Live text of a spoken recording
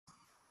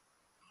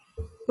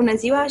Bună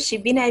ziua și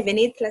bine ai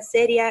venit la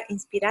seria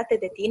Inspirate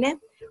de tine,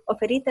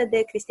 oferită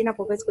de Cristina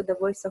Popescu, The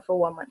Voice of a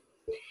Woman.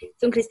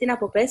 Sunt Cristina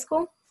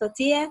Popescu,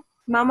 soție,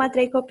 mama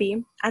 3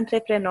 copii,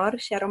 antreprenor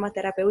și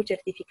aromaterapeut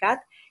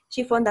certificat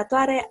și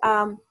fondatoare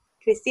a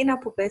Cristina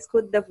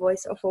Popescu, The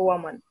Voice of a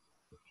Woman.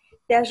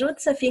 Te ajut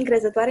să fii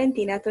încrezătoare în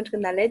tine atunci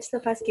când alegi să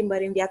faci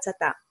schimbări în viața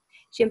ta.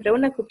 Și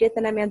împreună cu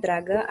prietena mea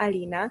dragă,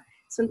 Alina,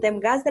 suntem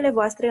gazdele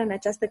voastre în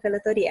această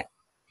călătorie.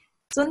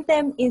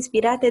 Suntem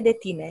inspirate de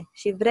tine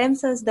și vrem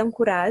să îți dăm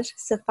curaj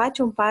să faci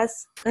un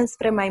pas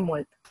înspre mai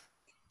mult.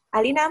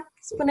 Alina,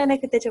 spune-ne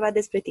câte ceva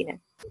despre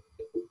tine.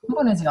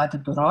 Bună ziua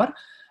tuturor!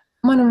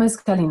 Mă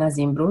numesc Alina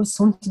Zimbru,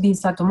 sunt din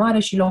satul mare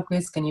și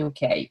locuiesc în UK.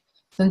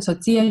 Sunt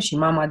soție și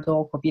mama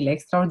 2 copile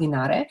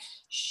extraordinare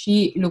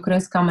și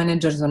lucrez ca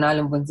manager zonal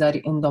în vânzări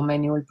în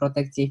domeniul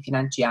protecției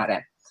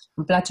financiare.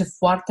 Îmi place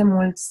foarte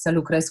mult să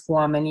lucrez cu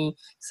oamenii,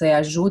 să-i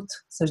ajut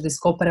să-și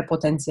descopere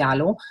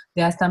potențialul.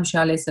 De asta am și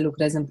ales să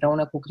lucrez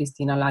împreună cu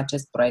Cristina la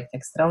acest proiect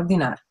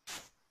extraordinar.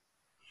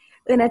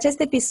 În acest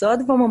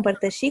episod vom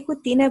împărtăși cu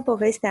tine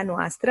povestea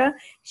noastră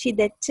și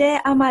de ce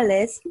am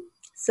ales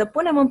să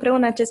punem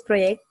împreună acest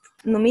proiect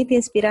numit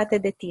Inspirate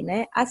de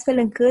tine, astfel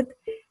încât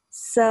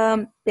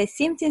să te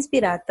simți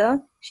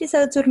inspirată și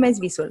să îți urmezi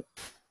visul.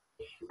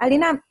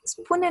 Alina,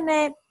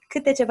 spune-ne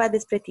câte ceva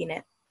despre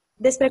tine,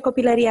 despre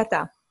copilăria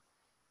ta.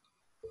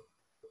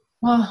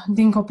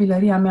 Din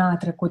copilăria mea a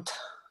trecut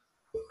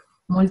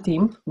mult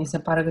timp. Mi se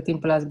pare că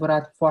timpul a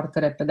zburat foarte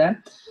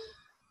repede.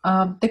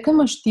 De când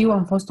mă știu,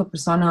 am fost o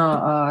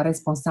persoană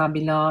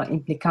responsabilă,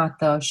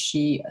 implicată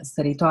și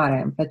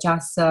săritoare. Îmi plăcea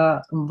să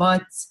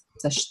învăț,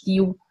 să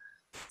știu,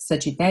 să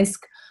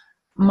citesc.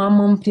 M-am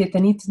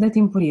împrietenit de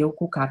timpuriu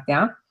cu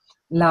cartea.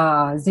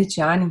 La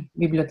 10 ani,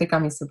 biblioteca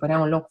mi se părea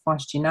un loc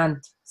fascinant,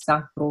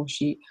 sacru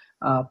și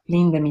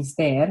plin de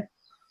mister.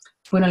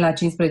 Până la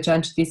 15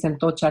 ani citisem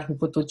tot ce ar fi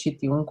putut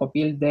citi un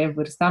copil de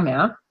vârsta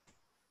mea.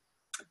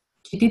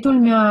 Cititul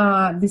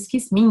mi-a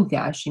deschis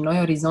mintea și noi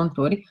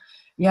orizonturi,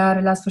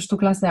 iar la sfârșitul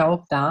clasei a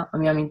 8-a,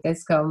 îmi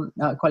amintesc că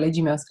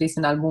colegii mi-au scris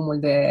în albumul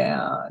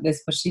de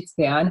sfârșit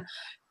de an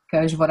că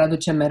își vor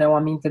aduce mereu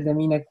aminte de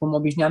mine cum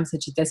obișnuiam să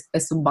citesc pe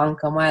sub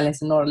bancă, mai ales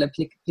în orele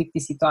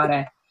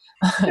plictisitoare.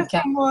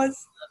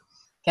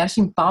 Chiar și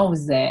în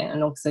pauze, în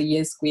loc să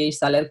ies cu ei și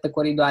să alerg pe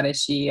coridoare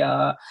și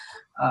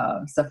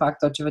să fac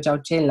tot ce făceau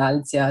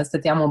ceilalți,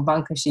 stăteam în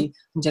bancă și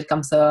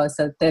încercam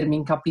să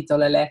termin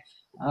capitolele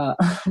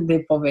de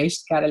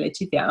povești care le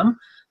citeam.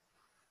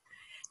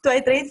 Tu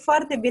ai trăit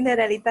foarte bine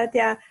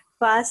realitatea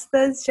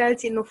astăzi și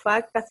alții nu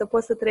fac, ca să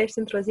poți să trăiești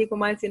într-o zi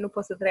cum alții nu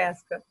pot să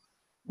trăiască.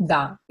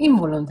 Da,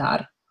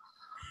 involuntar.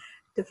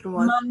 Ce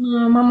frumos!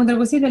 M-am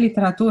îndrăgostit de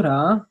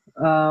literatură,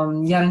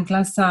 iar în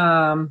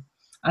clasa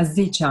a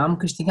 10-a am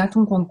câștigat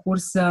un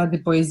concurs de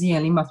poezie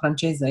în limba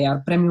franceză,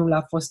 iar premiul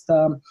a fost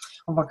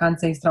o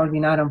vacanță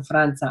extraordinară în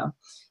Franța.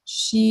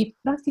 Și,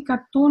 practic,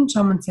 atunci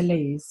am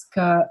înțeles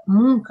că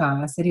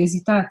munca,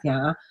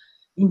 seriozitatea,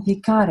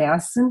 implicarea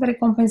sunt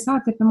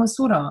recompensate pe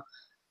măsură.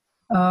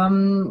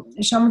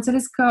 Și am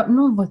înțeles că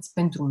nu învăț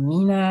pentru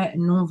mine,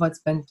 nu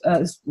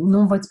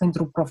învăț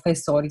pentru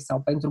profesori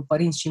sau pentru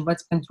părinți, ci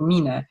învăț pentru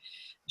mine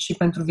și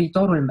pentru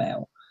viitorul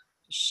meu.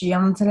 Și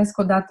am înțeles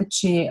că odată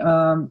ce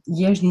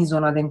ieși din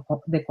zona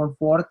de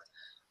confort,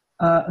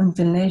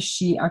 întâlnești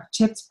și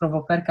accepti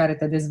provocări care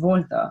te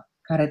dezvoltă,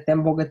 care te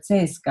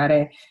îmbogățesc,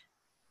 care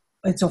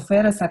îți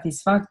oferă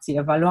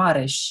satisfacție,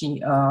 valoare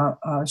și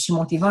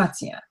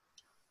motivație.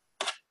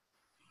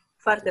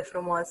 Foarte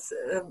frumos!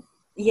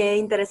 E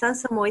interesant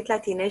să mă uit la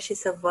tine și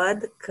să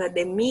văd că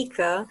de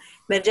mică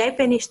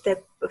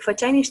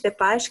făceai niște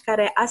pași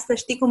care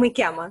astăzi știi cum îi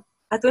cheamă.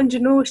 Atunci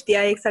nu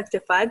știai exact ce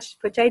faci,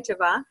 făceai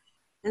ceva,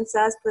 însă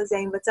astăzi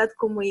ai învățat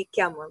cum îi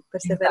cheamă,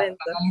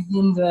 perseverență.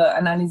 Exact.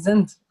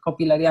 Analizând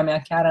copilăria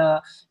mea,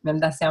 chiar mi-am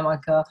dat seama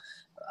că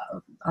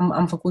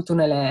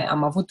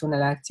am avut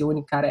unele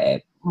acțiuni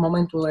care în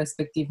momentul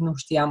respectiv nu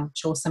știam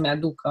ce o să-mi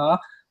aducă,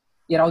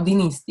 erau din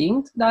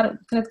instinct, dar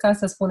cred că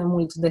asta spune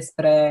mult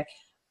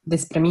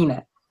despre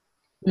mine.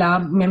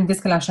 Mi-am gândit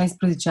că la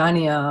 16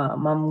 ani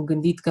m-am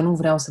gândit că nu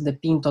vreau să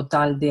depind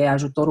total de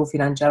ajutorul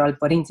financiar al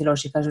părinților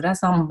și că aș vrea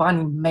să am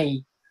banii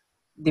mei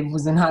de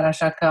buzunar,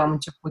 așa că am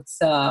început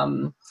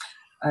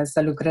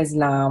să lucrez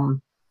la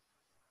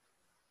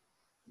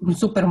un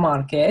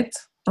supermarket,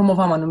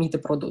 promovam anumite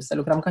produse,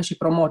 lucram ca și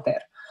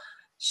promoter.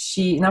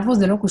 Și n-a fost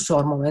deloc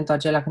ușor momentul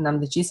acela când am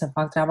decis să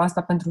fac treaba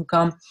asta, pentru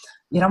că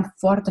eram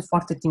foarte,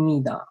 foarte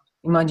timidă.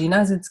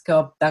 Imaginează-ți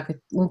că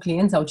dacă un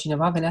client sau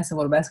cineva venea să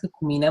vorbească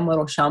cu mine, mă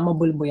roșeam, mă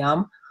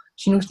bâlbâiam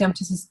și nu știam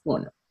ce să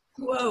spun.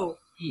 Wow!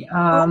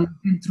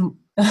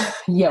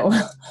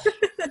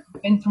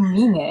 Pentru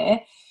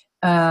mine,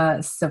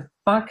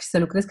 să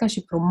lucrez ca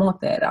și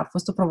promoter a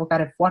fost o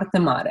provocare foarte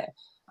mare.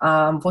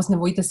 Am fost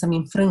nevoită să-mi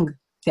înfrâng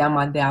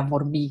teama de a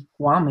vorbi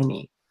cu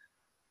oamenii.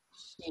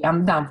 Și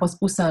am fost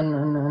pusă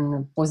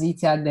în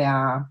poziția de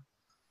a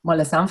mă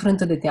lăsa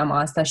înfrântă de teama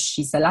asta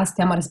și să las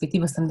teama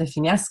respectivă să-mi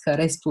definească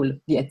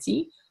restul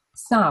vieții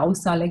sau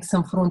să aleg să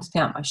înfrunt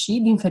teama. Și,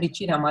 din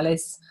fericire, am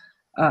ales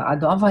a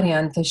doua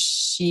variantă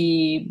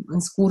și, în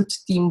scurt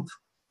timp,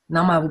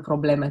 n-am mai avut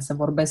probleme să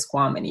vorbesc cu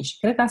oamenii și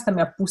cred că asta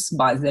mi-a pus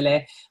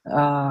bazele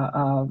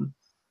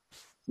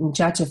în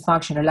ceea ce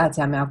fac și în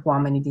relația mea cu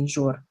oamenii din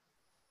jur.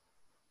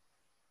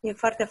 E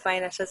foarte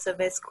fain așa să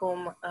vezi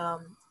cum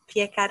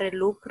fiecare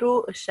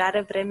lucru își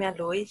are vremea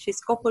lui și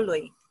scopul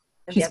lui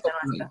în viața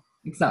noastră.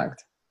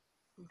 Exact.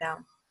 Da.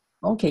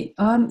 Ok.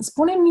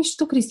 Spune-mi și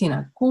tu,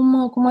 Cristina,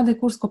 cum a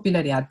decurs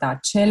copilăria ta?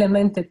 Ce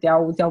elemente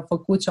te-au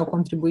făcut și au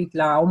contribuit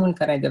la omul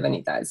care ai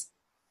devenit azi?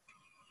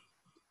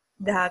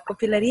 Da,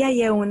 copilăria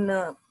e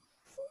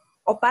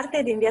o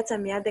parte din viața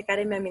mea de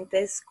care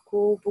mi-amintesc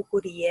cu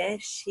bucurie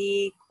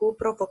și cu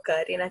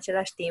provocări în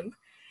același timp.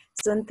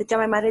 Sunt cea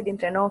mai mare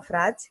dintre 9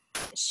 frați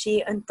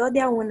și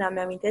întotdeauna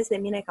mi-amintesc de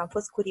mine că am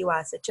fost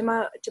curioasă.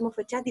 Ce mă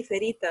făcea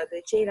diferită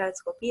de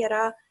ceilalți copii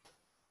era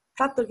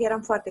faptul că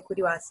eram foarte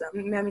curioasă.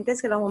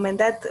 Mi-amintesc că la un moment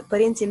dat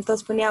părinții îmi tot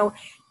spuneau: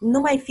 nu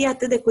mai fi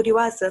atât de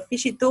curioasă, fii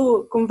și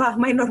tu cumva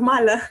mai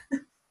normală.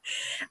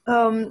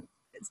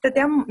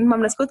 M-am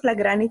născut la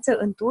graniță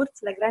în Turț,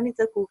 la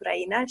graniță cu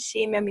Ucraina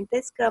și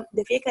mi-amintesc că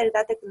de fiecare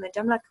dată când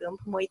mergeam la câmp,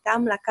 mă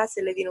uitam la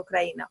casele din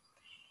Ucraina.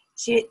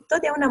 Și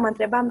totdeauna mă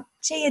întrebam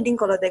ce e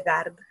dincolo de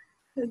gard,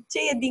 ce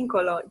e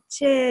dincolo,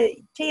 ce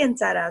e în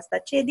țara asta,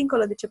 ce e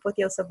dincolo de ce pot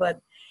eu să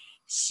văd.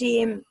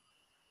 Și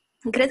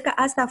cred că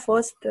asta a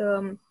fost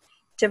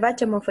ceva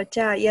ce mă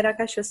făcea, era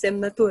ca și o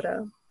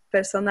semnătură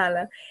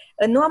personală.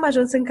 Nu am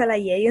ajuns încă la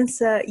ei,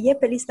 însă e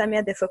pe lista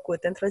mea de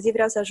făcut. Într-o zi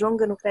vreau să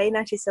ajung în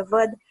Ucraina și să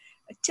văd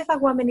ce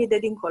fac oamenii de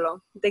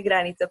dincolo, de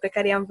graniță, pe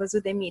care i-am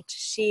văzut de mici.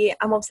 Și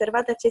am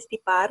observat acest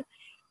tipar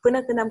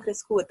până când am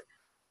crescut.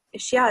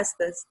 Și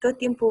astăzi, tot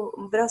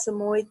timpul vreau să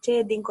mă uit ce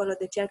e dincolo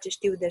de ceea ce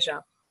știu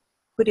deja.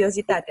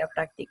 Curiozitatea,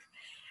 practic.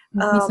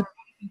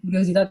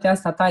 Curiozitatea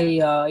asta ta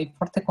e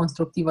foarte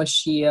constructivă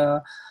și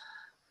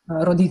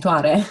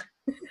roditoare.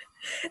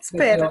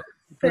 Sper.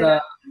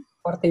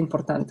 Foarte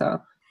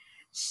importantă.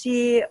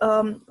 Și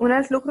un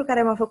alt lucru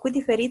care m-a făcut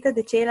diferită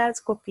de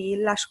ceilalți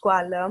copii la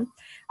școală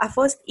a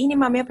fost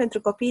inima mea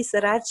pentru copiii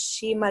săraci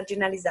și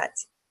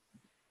marginalizați.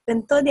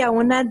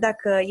 Întotdeauna,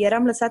 dacă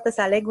eram lăsată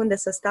să aleg unde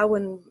să stau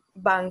în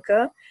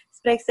bancă,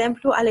 spre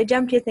exemplu,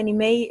 alegeam prietenii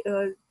mei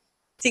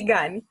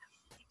țigani.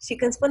 Și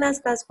când spun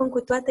asta, spun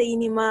cu toată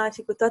inima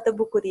și cu toată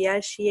bucuria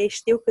și ei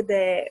știu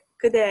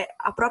cât de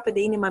aproape de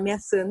inima mea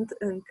sunt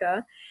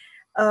încă.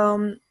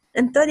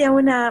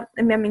 Întotdeauna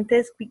îmi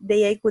amintesc de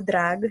ei cu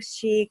drag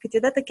și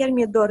câteodată chiar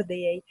mi-e dor de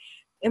ei.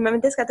 Îmi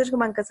amintesc că atunci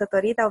când m-am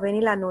căsătorit, au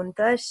venit la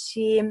nuntă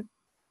și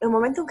în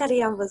momentul în care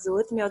i-am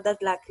văzut, mi-au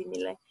dat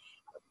lacrimile.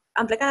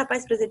 Am plecat la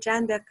 14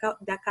 ani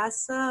de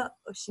acasă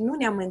și nu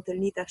ne-am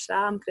întâlnit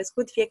așa, am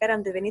crescut, fiecare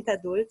am devenit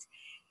adulți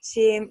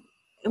și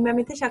îmi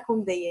amintesc și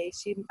acum de ei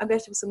și abia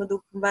aștept să mă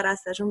duc în vara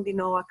asta, ajung din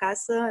nou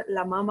acasă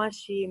la mama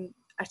și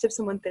aștept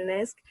să mă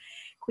întâlnesc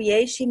cu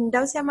ei și îmi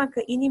dau seama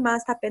că inima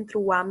asta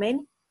pentru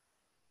oameni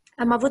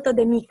am avut-o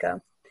de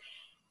mică.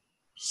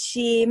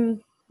 Și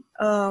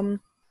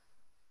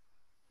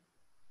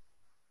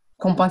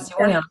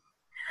compasiunea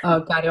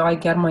care o ai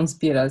chiar mă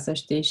inspiră, să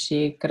știi,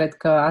 și cred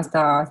că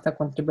asta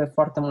contribuie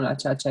foarte mult la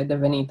ceea ce ai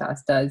devenit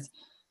astăzi.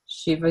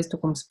 Și vezi tu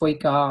cum spui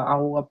că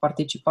au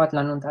participat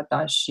la nunta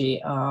ta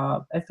și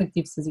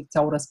efectiv, să zic,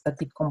 ți-au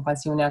răsplătit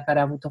compasiunea care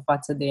a avut-o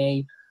față de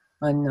ei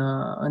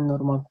în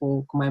urmă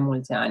cu mai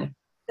mulți ani.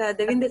 Da,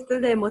 devin destul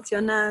de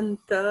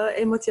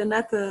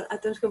emoționată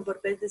atunci când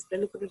vorbesc despre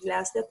lucrurile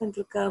astea,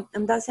 pentru că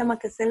îmi dau seama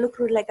că sunt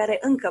lucrurile care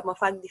încă mă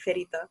fac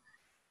diferită.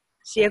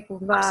 Și e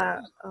cumva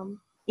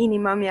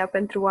inima mea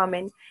pentru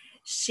oameni.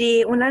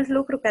 Și un alt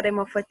lucru care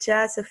mă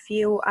făcea să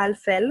fiu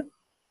altfel,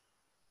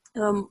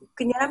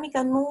 când eram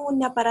mică nu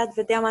neapărat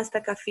vedeam asta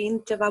ca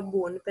fiind ceva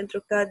bun,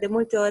 pentru că de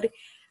multe ori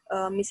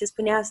mi se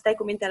spunea: stai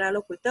cu mintea la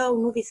locul tău,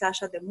 nu visa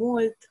așa de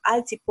mult,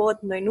 alții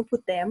pot, noi nu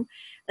putem,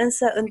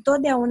 însă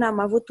întotdeauna am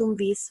avut un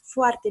vis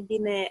foarte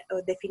bine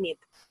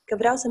definit, că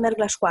vreau să merg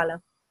la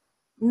școală.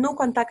 Nu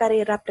conta care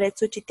era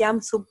prețul, citeam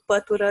sub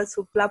pătură,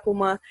 sub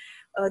plapumă,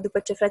 după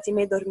ce frații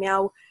mei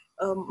dormeau,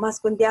 mă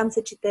ascundeam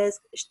să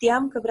citesc,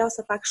 știam că vreau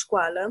să fac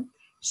școală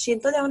și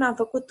întotdeauna am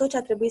făcut tot ce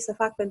a trebuit să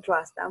fac pentru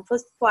asta. Am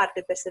fost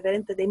foarte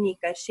perseverentă de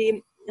mică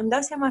și îmi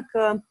dau seama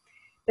că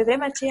pe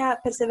vremea aceea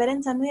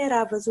perseverența nu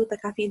era văzută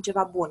ca fiind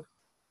ceva bun.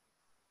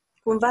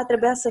 Cumva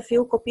trebuia să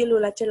fiu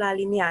copilul acela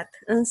aliniat,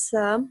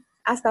 însă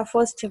asta a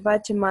fost ceva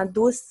ce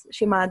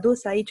m-a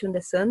adus aici unde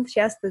sunt și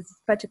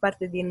astăzi face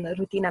parte din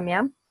rutina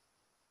mea.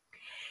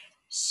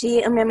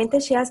 Și îmi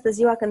amintesc și astăzi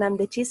ziua când am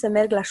decis să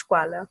merg la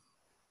școală.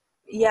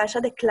 E așa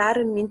de clar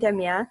în mintea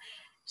mea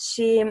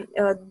și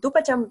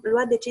după ce am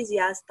luat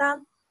decizia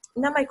asta,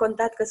 n-am mai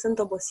contat că sunt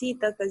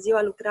obosită, că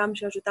ziua lucram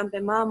și ajutam pe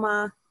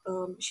mama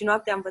și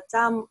noaptea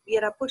învățam.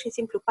 Era pur și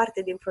simplu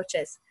parte din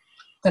proces.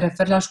 Te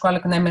referi la școală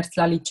când ai mers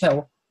la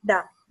liceu?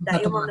 Da,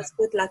 eu m-am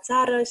născut la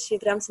țară și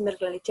vreau să merg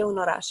la liceu în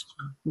oraș.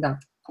 Da.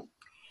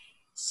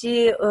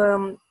 Și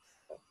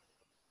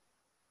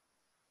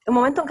în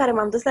momentul în care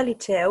m-am dus la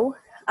liceu,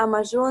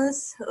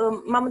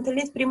 m-am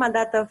întâlnit prima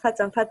dată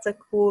față în față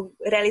cu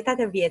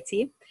realitatea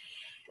vieții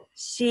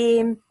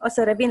și o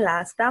să revin la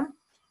asta.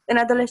 În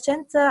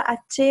adolescență,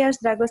 aceeași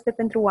dragoste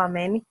pentru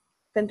oameni,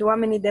 pentru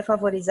oamenii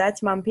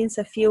defavorizați m-a împins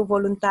să fiu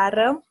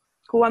voluntară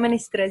cu oamenii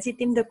străzi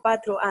timp de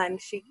 4 ani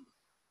și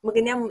mă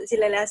gândeam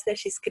zilele astea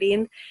și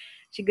scriind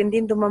și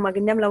gândindu-mă, mă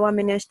gândeam la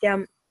oamenii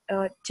ăștia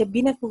ce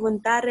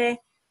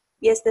binecuvântare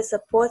este să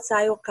poți să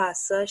ai o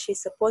casă și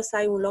să poți să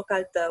ai un loc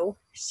al tău.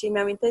 Și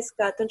mi-amintesc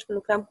că atunci când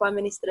lucram cu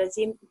oamenii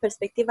străzi,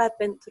 perspectiva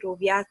pentru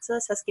viață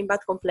s-a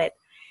schimbat complet.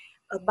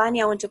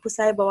 Banii au început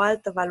să aibă o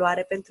altă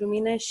valoare pentru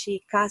mine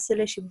și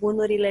casele și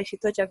bunurile și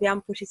tot ce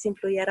aveam pur și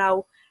simplu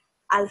erau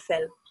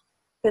altfel.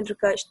 Pentru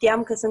că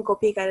știam că sunt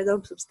copii care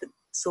dorm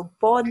sub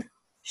pod,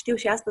 știu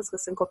și astăzi că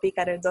sunt copii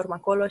care dorm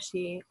acolo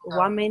și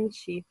oameni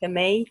și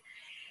femei.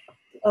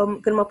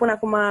 Când mă pun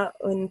acum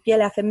în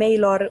pielea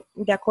femeilor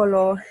de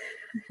acolo,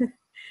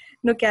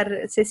 nu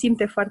chiar se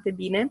simte foarte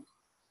bine.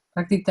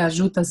 Practic te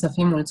ajută să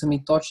fii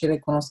mulțumitor și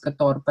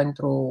recunoscător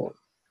pentru...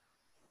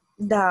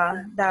 Da,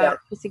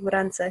 cu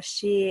siguranță.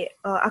 Și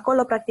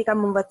acolo, practic,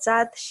 am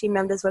învățat și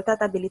mi-am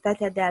dezvoltat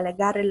abilitatea de a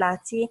lega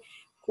relații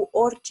cu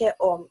orice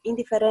om,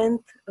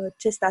 indiferent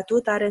ce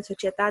statut are în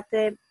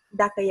societate.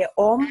 Dacă e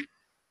om,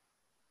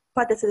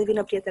 poate să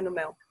devină prietenul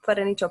meu,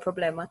 fără nicio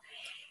problemă.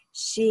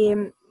 Și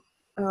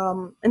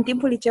în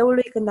timpul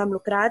liceului, când am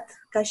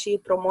lucrat ca și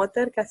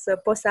promoter, ca să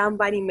pot să am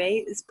banii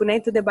mei,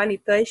 spuneai tu de banii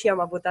tăi și am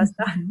avut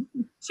asta.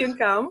 Și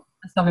încă am.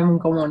 Asta avem în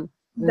comun.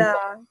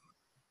 Da.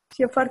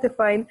 Și e foarte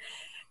fain.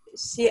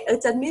 Și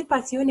îți admir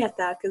pasiunea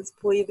ta când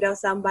spui vreau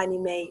să am banii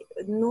mei.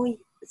 Nu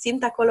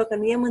simt acolo că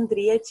nu e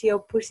mândrie, ci e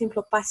pur și simplu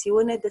o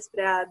pasiune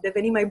despre a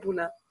deveni mai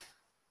bună.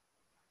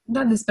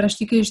 Da, despre a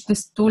ști că ești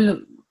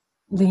destul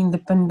de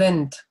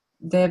independent,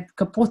 de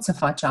că poți să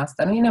faci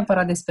asta. Nu e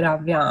neapărat despre a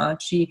avea,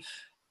 ci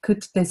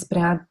cât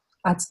despre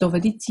a-ți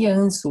dovedi ție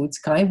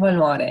însuți că ai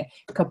valoare,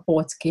 că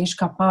poți, că ești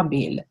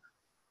capabil.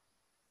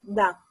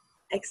 Da,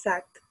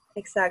 exact.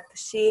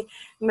 Și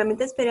îmi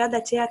amintesc perioada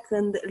aceea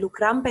când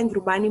lucram pentru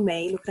banii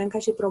mei, lucram ca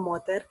și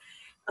promoter,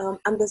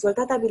 am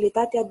dezvoltat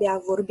abilitatea de a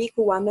vorbi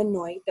cu oameni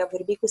noi, de a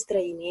vorbi cu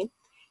străinii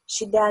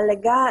și de a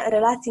lega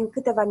relații în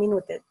câteva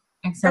minute.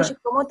 Exact. Ca și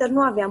promoter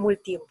nu aveam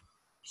mult timp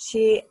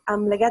și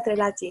am legat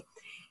relații.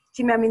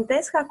 Și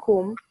mi-amintesc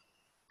acum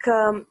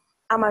că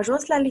am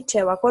ajuns la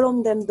liceu, acolo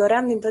unde îmi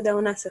doream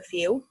dintotdeauna să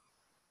fiu,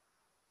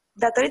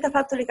 datorită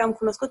faptului că am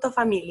cunoscut o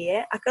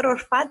familie, a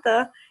căror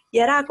fată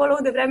era acolo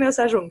unde vreau eu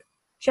să ajung.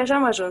 Și așa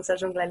am ajuns să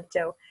ajung la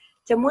liceu.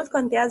 Ce mult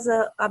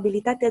contează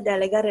abilitatea de a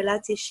lega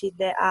relații și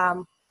de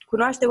a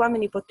cunoaște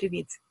oamenii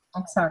potriviți.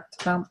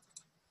 Exact, da.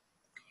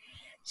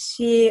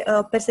 Și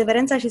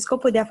perseverența și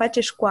scopul de a face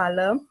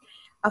școală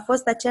a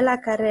fost acela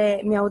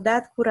care mi-au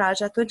dat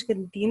curaj atunci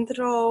când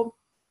dintr-o,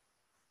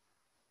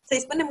 să-i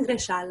spunem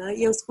greșeală,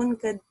 eu spun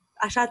că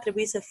așa ar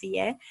trebui să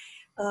fie.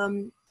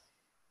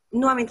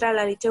 Nu am intrat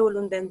la liceul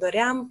unde îmi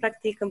doream,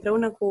 practic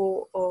împreună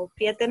cu o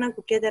prietenă,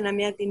 cu prietena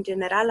mea din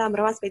general, am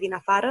rămas pe din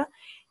afară.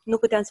 Nu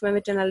puteam să mai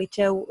mergem la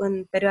liceu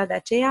în perioada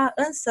aceea,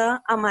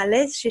 însă am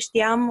ales și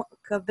știam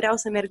că vreau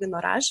să merg în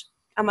oraș.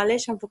 Am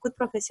ales și am făcut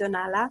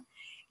profesionala,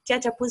 ceea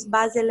ce a pus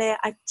bazele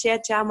a ceea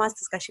ce am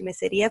astăzi ca și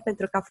meserie,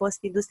 pentru că a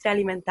fost industria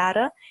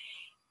alimentară.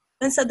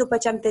 Însă după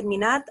ce am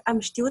terminat, am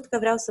știut că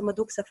vreau să mă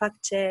duc să fac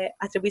ce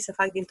a trebuit să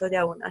fac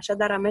dintotdeauna.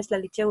 Așadar am mers la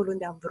liceul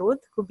unde am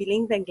vrut, cu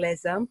bilingvă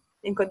engleză,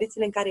 în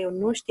condițiile în care eu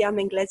nu știam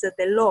engleză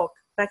deloc.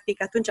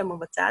 Practic atunci am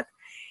învățat.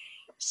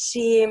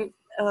 Și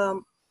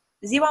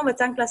ziua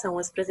învățam clasa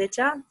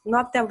 11,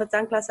 noaptea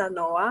învățam clasa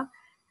 9,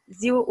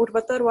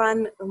 următorul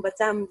an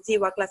învățam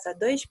ziua clasa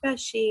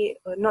 12 și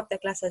noaptea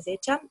clasa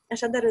 10.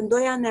 Așadar, în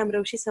 2 ani am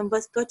reușit să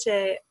învăț tot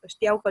ce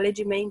știau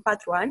colegii mei în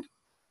 4 ani.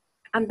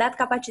 Am dat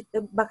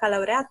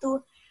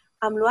bacalaureatul,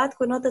 am luat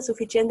cu notă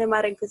suficient de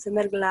mare încât să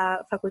merg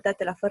la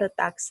facultate la fără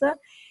taxă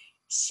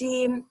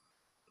și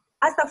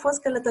asta a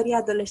fost călătoria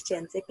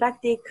adolescenței.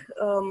 Practic,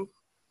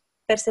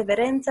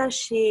 perseverența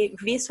și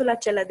visul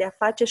acela de a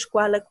face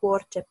școală cu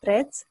orice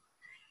preț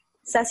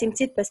s-a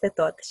simțit peste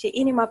tot. Și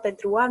inima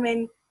pentru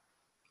oameni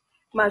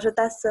m-a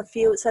ajutat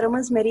să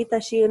rămân smerită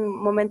și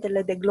în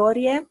momentele de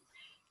glorie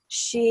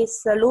și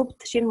să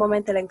lupt și în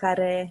momentele în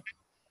care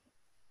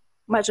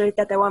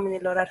majoritatea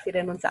oamenilor ar fi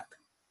renunțat.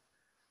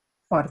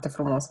 Foarte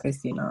frumos,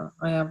 Cristina.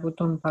 Ai avut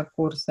un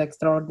parcurs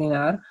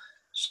extraordinar.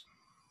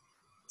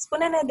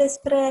 Spune-ne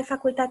despre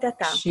facultatea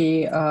ta.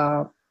 Și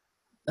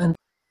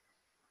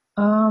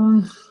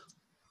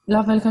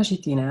la fel ca și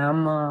tine,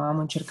 am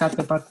încercat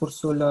pe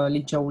parcursul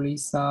liceului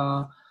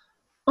să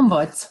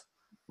învăț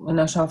în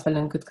așa fel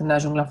încât când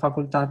ajung la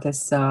facultate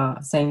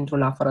să intru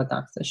la fără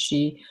taxă.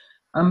 Și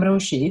am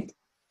reușit.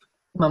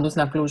 M-am dus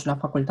la Cluj la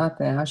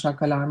facultate, așa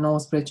că la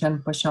 19 ani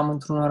pășeam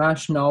într-un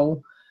oraș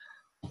nou,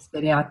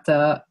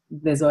 speriată,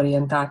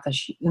 dezorientată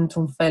și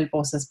într-un fel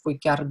pot să spui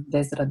chiar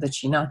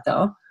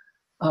dezrădăcinată.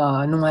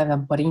 Nu mai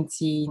aveam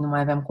părinții, nu mai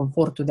aveam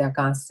confortul de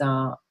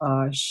acasă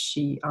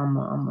și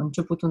am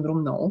început un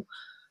drum nou.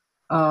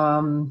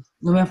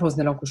 Nu mi-a fost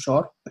deloc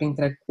ușor,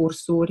 printre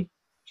cursuri,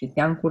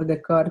 citeam curs de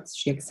cărți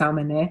și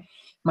examene,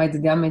 mai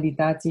dădeam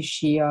meditații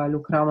și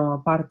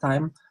lucram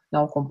part-time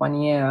la o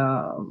companie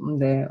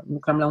unde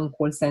lucram la un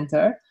call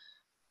center.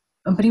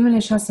 În primele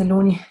 6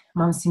 luni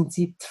m-am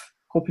simțit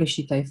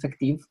copleșită,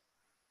 efectiv.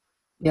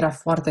 Era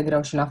foarte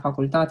greu și la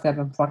facultate,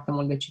 avem foarte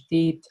mult de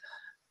citit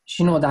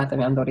și nu odată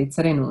mi-am dorit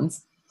să renunț.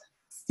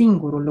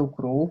 Singurul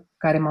lucru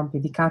care m-a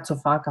împiedicat să o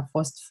fac a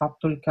fost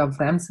faptul că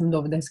vreau să-mi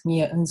dovedesc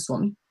mie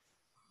însumi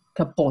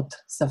că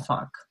pot să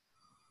fac.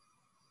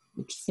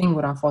 Deci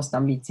singura a fost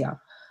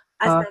ambiția.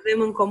 Asta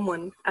avem în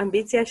comun,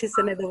 ambiția și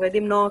să ne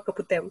dovedim nouă că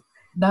putem.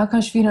 Dacă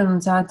aș fi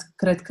renunțat,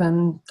 cred că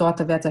în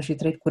toată viața aș fi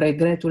trăit cu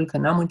regretul că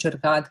n-am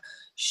încercat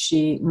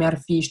și mi-ar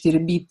fi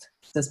știrbit,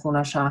 să spun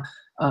așa,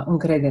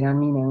 încrederea în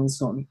mine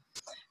însumi.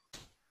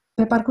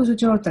 Pe parcursul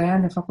celor 3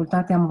 ani de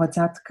facultate am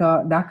învățat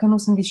că dacă nu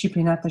sunt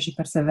disciplinată și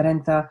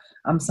perseverentă,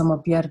 am să mă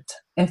pierd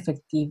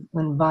efectiv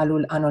în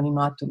valul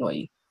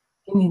anonimatului.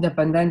 Fiind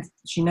independent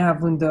și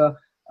neavând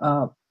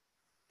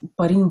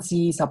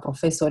părinții sau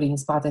profesorii în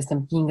spate să te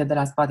împingă de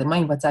la spate, mai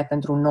învățai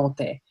pentru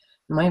note,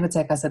 nu mai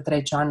învățai ca să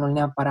treci anul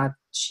neapărat,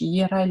 și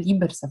erai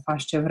liber să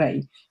faci ce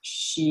vrei.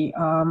 Și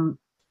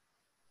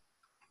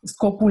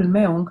scopul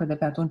meu încă de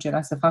pe atunci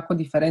era să fac o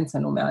diferență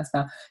în lumea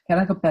asta, chiar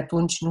dacă pe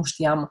atunci nu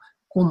știam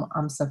cum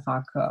am să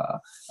fac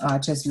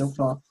acest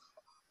lucru.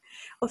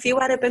 O fi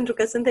oare pentru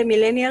că suntem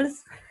millennials?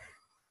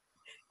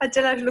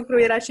 Același lucru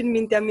era și în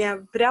mintea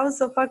mea. Vreau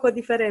să fac o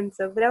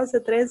diferență, vreau să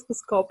trăiesc cu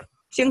scop.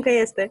 Și încă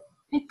este.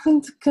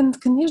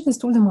 Când ești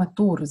destul de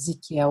matur, zic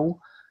eu,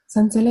 să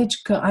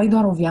înțelegi că ai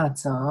doar o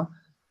viață,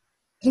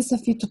 trebuie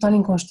să fii total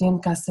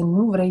inconștient ca să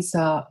nu vrei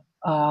să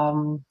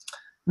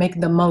make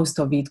the most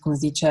of it, cum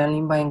zice în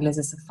limba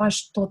engleză, să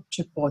faci tot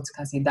ce poți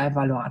ca să-i dai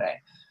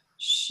valoare.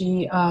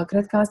 Și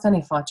cred că asta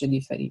ne face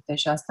diferite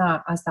și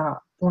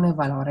asta pune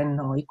valoare în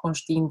noi,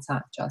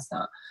 conștiința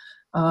aceasta.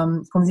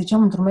 Cum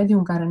ziceam, într-un mediu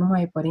în care nu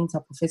mai e părinți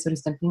sau profesorii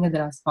să te împingă de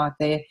la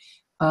spate,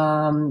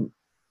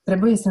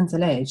 trebuie să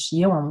înțelegi,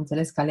 și eu am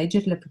înțeles că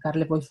alegerile pe care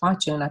le voi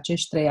face în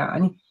acești 3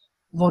 ani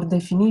vor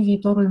defini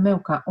viitorul meu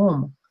ca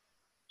om.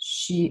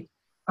 Și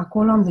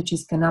acolo am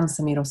decis că n-am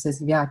să mirosesc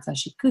viața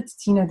și cât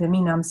ține de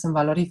mine am să-mi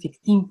valorific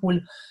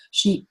timpul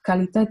și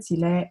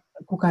calitățile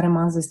cu care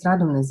m-a înzestrat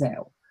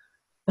Dumnezeu.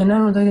 În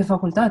anul 2 de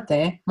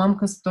facultate m-am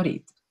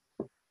căsătorit.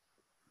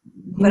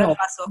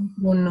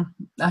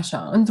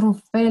 Într-un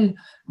fel,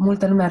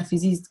 multă lume ar fi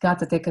zis,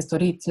 gata, te-ai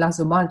căsătorit,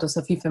 lasă-o altul,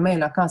 să fii femeie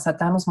la casa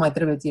ta, nu-ți mai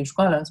trebuie ție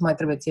școală, nu-ți mai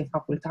trebuie ție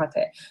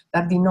facultate.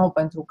 Dar, din nou,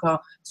 pentru că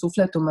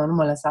sufletul meu nu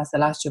mă lăsa să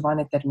las ceva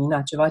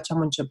neterminat, ceva ce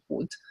am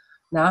început,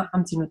 da?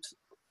 Am ținut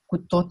cu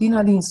tot din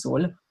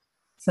adinsul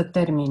să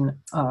termin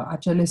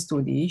acele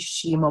studii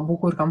și mă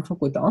bucur că am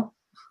făcut-o.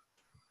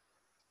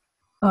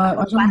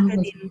 Parte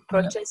din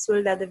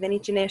procesul de a deveni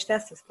cine ești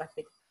astăzi,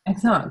 practic.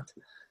 Exact.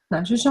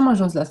 Da, și am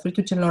ajuns la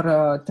sfârșitul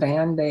celor 3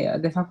 ani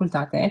de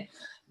facultate,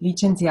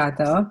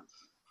 licențiată,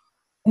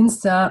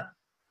 însă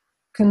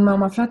când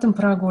m-am aflat în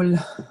pragul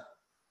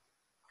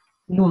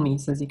lumii,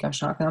 să zic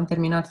așa, când am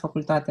terminat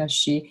facultatea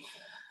și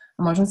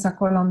am ajuns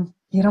acolo,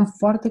 eram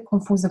foarte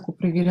confuză cu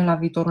privire la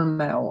viitorul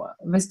meu.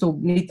 Vezi tu,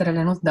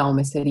 literele nu-ți dau o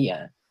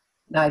meserie.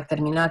 Da, ai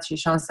terminat și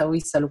șansa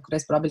uiți să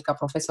lucrezi probabil ca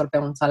profesor pe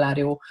un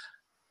salariu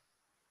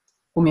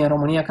cum e în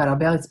România, care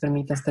abia îți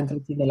permite să te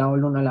întreții de la o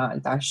lună la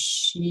alta.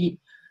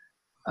 Și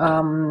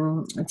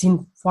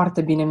țin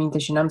foarte bine minte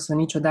și n-am să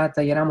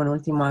niciodată, eram în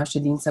ultima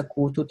ședință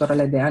cu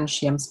tutorele de an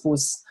și i-am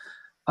spus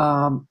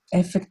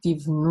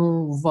efectiv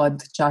nu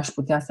văd ce aș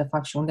putea să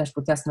fac și unde aș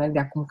putea să merg de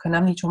acum, că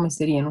n-am nicio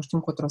meserie, nu știu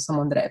încotro să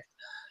mă îndrept.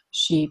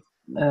 Și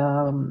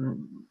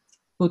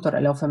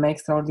tutorele, o femeie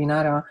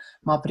extraordinară,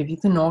 m-a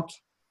privit în ochi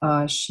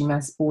și mi-a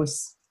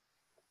spus: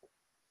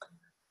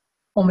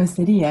 o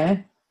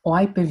meserie o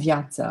ai pe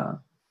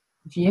viață,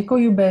 fie că o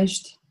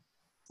iubești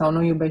sau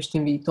nu iubești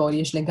în viitor,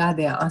 ești legat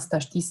de ea, asta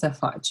știi să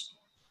faci.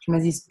 Și mi-a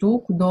zis, tu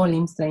cu 2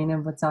 limbi străine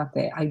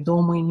învățate, ai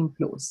 2 mâini în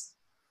plus.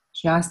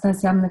 Și asta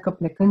înseamnă că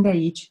plecând de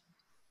aici,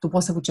 tu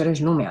poți să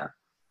cucerești lumea.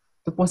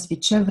 Tu poți fi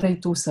ce vrei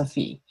tu să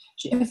fii.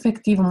 Și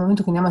efectiv, în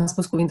momentul când i-am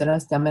spus cuvintele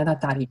astea, mi-a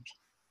dat aripi.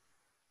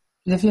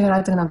 Și de fiecare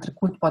dată când am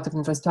trecut, poate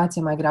printr-o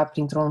situație mai grea,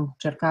 printr-o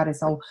încercare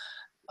sau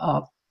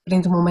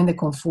printr-un moment de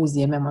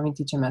confuzie, mi-am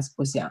amintit ce mi-a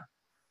spus ea.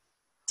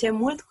 Ce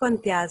mult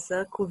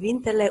contează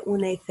cuvintele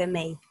unei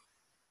femei.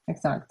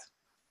 Exact.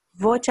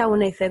 Vocea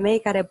unei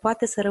femei care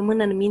poate să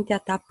rămână în mintea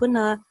ta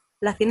până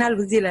la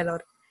finalul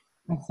zilelor.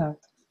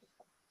 Exact.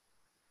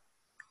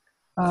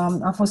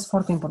 A fost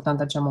foarte important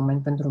acel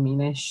moment pentru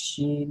mine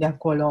și de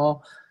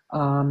acolo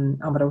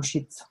am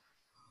reușit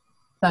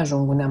să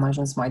ajung unde am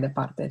ajuns mai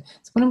departe.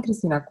 Spune-mi,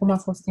 Cristina, cum a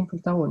fost timpul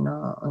tău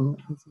în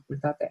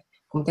facultate?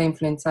 Cum te-a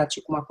influențat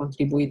și cum a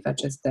contribuit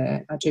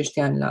acești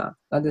ani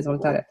la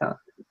dezvoltarea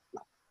ta?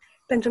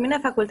 Pentru mine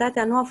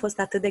facultatea nu a fost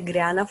atât de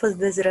grea, n-a fost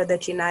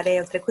dezrădăcinare.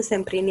 Eu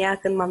trecusem prin ea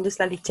când m-am dus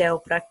la liceu,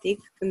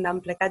 practic, când am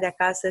plecat de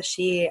acasă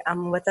și am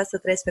învățat să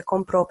trăiesc pe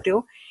cont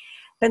propriu.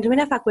 Pentru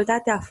mine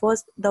facultatea a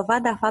fost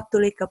dovada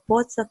faptului că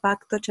pot să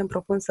fac tot ce îmi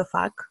propun să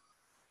fac.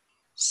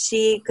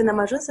 Și când am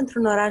ajuns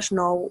într-un oraș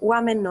nou,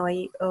 oameni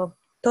noi,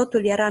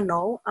 totul era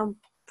nou, am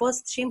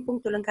fost și în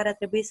punctul în care a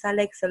trebuit să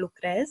aleg să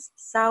lucrez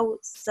sau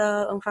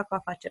să îmi fac o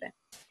afacere.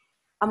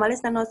 Am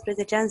ales la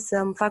 19 ani să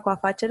îmi fac o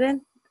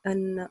afacere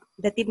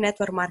de tip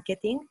network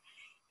marketing,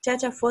 ceea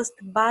ce a fost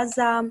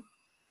baza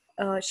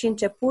și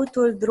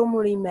începutul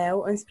drumului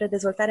meu înspre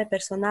dezvoltare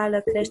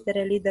personală,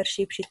 creștere,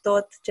 leadership și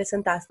tot ce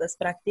sunt astăzi,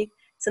 practic.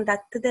 Sunt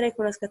atât de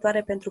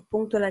recunoscătoare pentru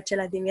punctul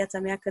acela din viața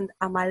mea când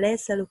am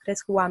ales să lucrez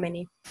cu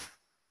oamenii.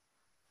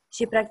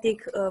 Și,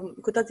 practic,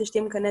 cu toții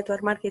știm că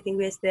network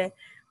marketing este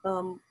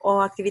o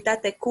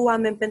activitate cu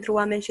oameni, pentru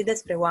oameni și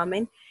despre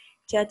oameni,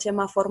 ceea ce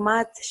m-a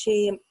format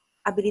și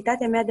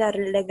abilitatea mea de a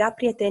lega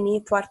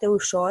prietenii foarte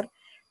ușor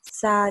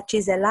s-a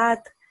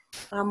cizelat.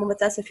 Am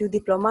învățat să fiu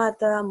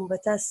diplomată, am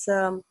învățat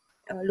să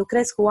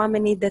lucrez cu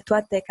oamenii de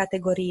toate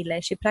categoriile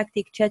și,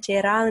 practic, ceea ce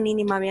era în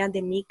inima mea de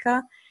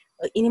mică,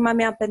 inima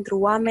mea pentru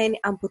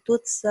oameni, am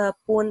putut să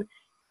pun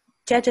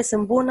ceea ce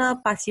sunt bună,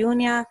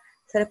 pasiunea,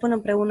 să le pun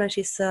împreună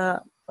și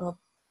să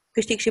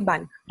câștig și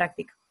bani,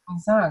 practic.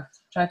 Exact.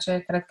 Ceea ce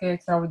cred că e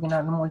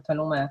extraordinar. Nu multă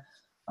lume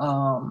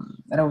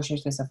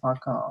reușește să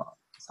facă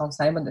sau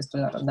să aibă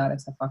destulă răbdare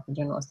să facă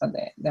genul ăsta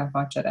de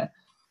afacere.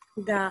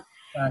 Da.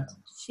 Exact.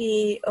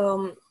 Și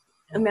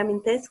îmi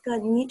amintesc că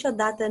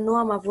niciodată nu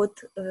am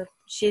avut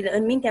și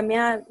în mintea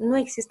mea nu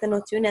există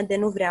noțiunea de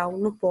nu vreau,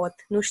 nu pot,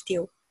 nu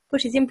știu. Pur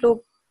și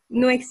simplu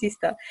nu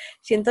există.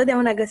 Și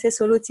întotdeauna găsesc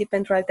soluții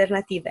pentru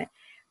alternative.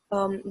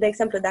 De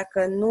exemplu,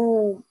 dacă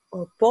nu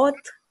pot,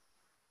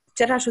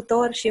 cer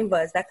ajutor și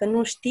învăț. Dacă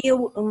nu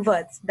știu,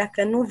 învăț.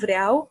 Dacă nu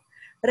vreau,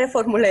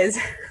 reformulez.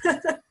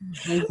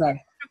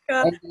 Exact.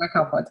 E de la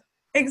capăt.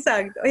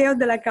 Exact, o iau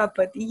de la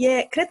capăt.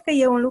 Cred că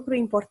e un lucru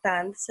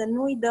important să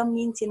nu-i dăm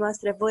minții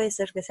noastre voie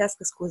să-și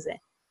găsească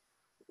scuze.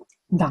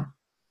 Da.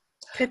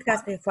 Cred că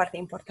asta e foarte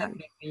important.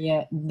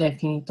 E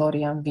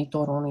definitorie în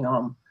viitorul unui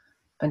om.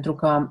 Pentru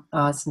că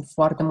sunt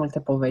foarte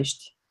multe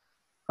povești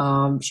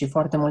și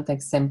foarte multe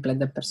exemple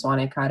de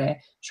persoane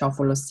care și-au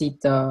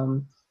folosit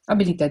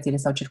abilitățile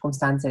sau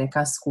circumstanțele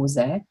ca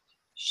scuze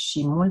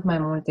și mult mai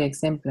multe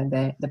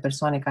exemple de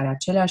persoane care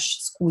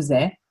aceleași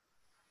scuze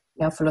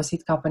le-au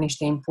folosit ca pe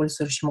niște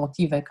impulsuri și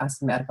motive ca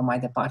să meargă mai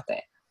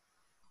departe.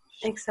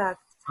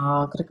 Exact.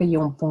 Cred că e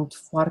un punct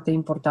foarte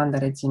important de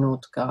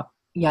reținut, că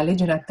e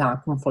alegerea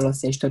ta cum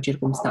folosești o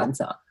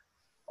circumstanță.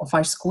 O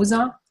faci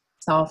scuză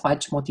sau o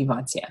faci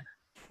motivație?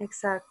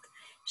 Exact.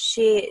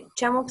 Și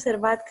ce am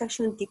observat ca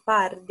și un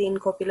tipar din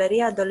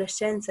copilărie,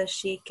 adolescență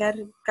și chiar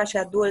ca și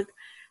adult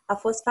a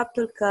fost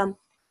faptul că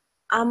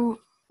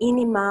am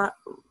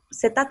inima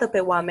setată pe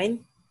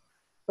oameni,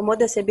 în mod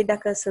deosebit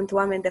dacă sunt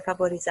oameni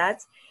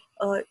defavorizați,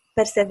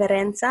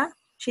 perseverența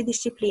și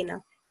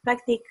disciplină.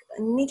 Practic,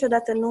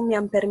 niciodată nu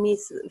mi-am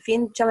permis,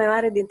 fiind cea mai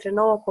mare dintre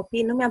 9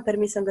 copii, nu mi-am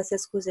permis să-mi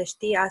găsesc scuze.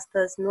 Știi,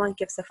 astăzi nu am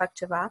chef să fac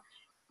ceva.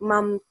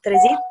 M-am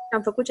trezit,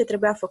 am făcut ce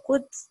trebuia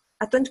făcut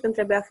atunci când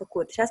trebuia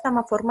făcut. Și asta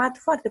m-a format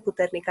foarte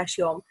puternic ca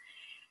și om.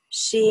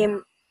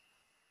 Și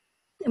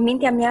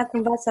mintea mea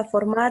cumva s-a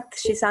format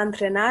și s-a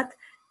antrenat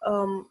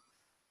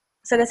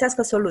să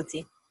găsească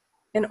soluții.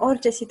 În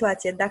orice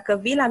situație. Dacă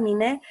vii la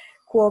mine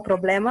cu o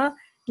problemă,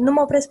 nu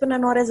mă opresc până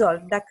nu o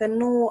rezolv. Dacă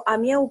nu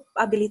am eu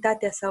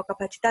abilitatea sau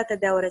capacitatea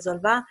de a o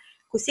rezolva,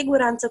 cu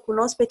siguranță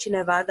cunosc pe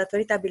cineva,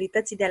 datorită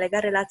abilității de a lega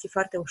relații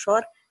foarte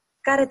ușor,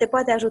 care te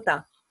poate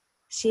ajuta.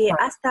 Și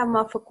asta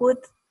m-a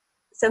făcut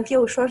să-mi fie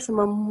ușor să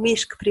mă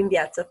mișc prin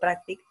viață,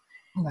 practic.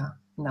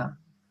 Da.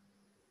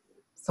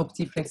 Să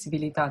obții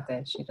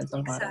flexibilitate și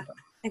rezolvare. Exact.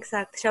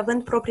 Exact. Și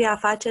având propria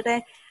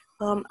afacere,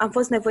 am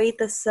fost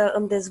nevoită să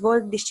îmi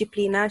dezvolt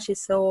disciplina și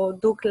să o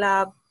duc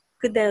la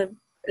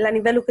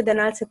nivelul cât de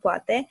înalt se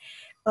poate.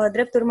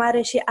 Drept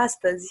urmare și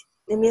astăzi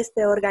îmi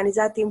este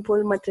organizat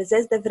timpul, mă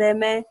trezesc de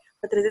vreme,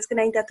 mă trezesc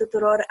înaintea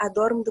tuturor,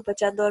 adorm după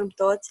ce adorm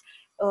toți,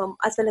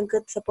 astfel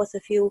încât să pot să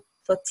fiu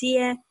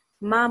soție,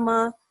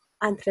 mamă,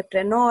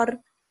 antreprenor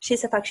și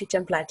să fac și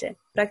ce-mi place.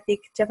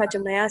 Practic, ce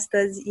facem noi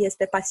astăzi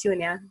este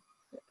pasiunea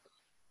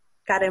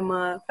care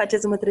mă face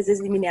să mă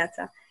trezesc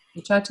dimineața.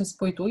 Ceea ce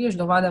spui tu, ești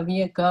dovadă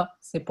vie că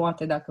se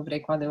poate dacă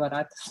vrei cu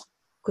adevărat.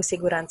 Cu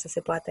siguranță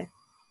se poate.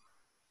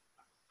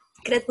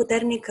 Cred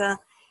puternic că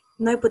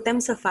noi putem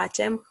să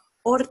facem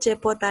orice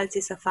pot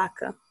alții să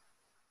facă.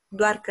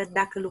 Doar că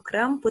dacă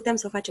lucrăm, putem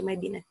să o facem mai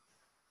bine.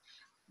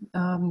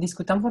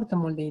 Discutam foarte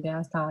mult de ideea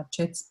asta,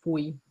 ce-ți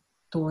spui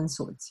tu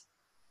însuți.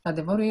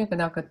 Adevărul e că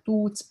dacă tu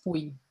îți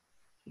spui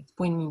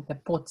în minte,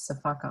 pot să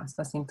fac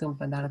asta, se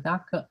întâmplă, dar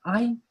dacă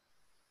ai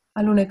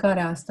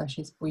alunecarea asta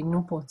și spui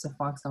nu pot să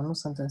fac sau nu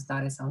sunt în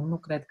stare sau nu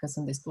cred că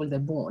sunt destul de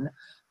bun,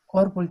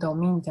 corpul tău,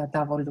 mintea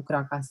ta vor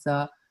lucra ca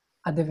să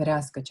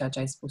adeverească ceea ce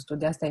ai spus tu.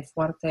 De asta e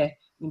foarte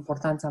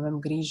important să avem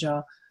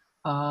grijă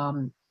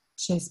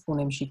ce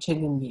spunem și ce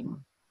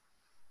gândim.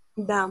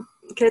 Da,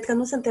 cred că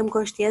nu suntem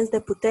conștienți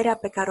de puterea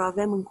pe care o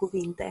avem în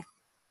cuvinte.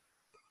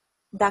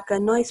 Dacă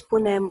noi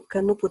spunem că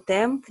nu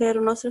putem,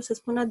 creierul nostru se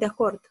spună de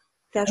acord.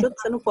 Te ajut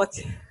să nu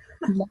poți.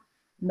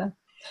 Da.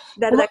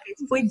 Dar dacă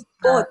îi spui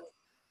pot,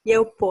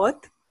 eu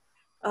pot,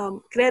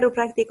 creierul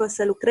practic o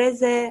să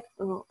lucreze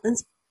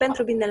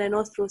pentru binele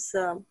nostru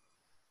să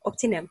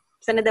obținem,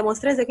 să ne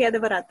demonstreze că e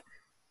adevărat.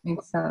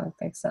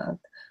 Exact.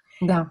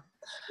 Da.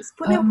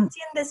 Spune-mi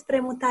puțin despre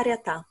mutarea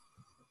ta.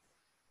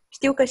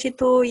 Știu că și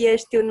tu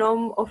ești un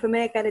om, o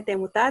femeie care te-ai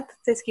mutat,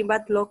 ți-ai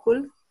schimbat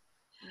locul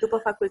după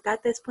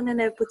facultate.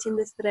 Spune-ne puțin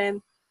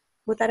despre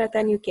mutarea ta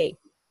în UK.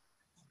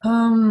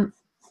 Um,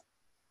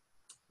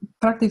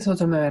 Practic,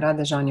 soțul meu era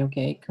deja în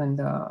UK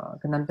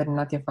când am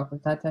terminat eu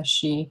facultatea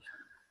și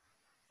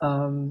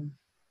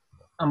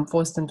am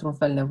fost într-un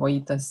fel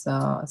nevoită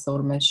să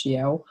urmez și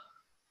eu.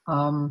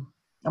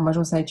 Am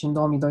ajuns aici în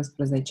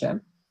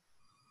 2012.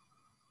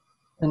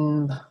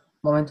 În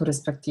momentul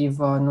respectiv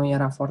nu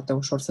era foarte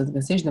ușor să-ți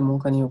găsești de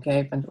muncă în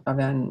UK pentru că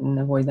avea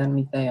nevoie de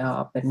anumite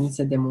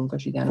permise de muncă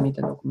și de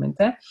anumite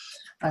documente.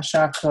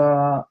 Așa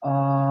că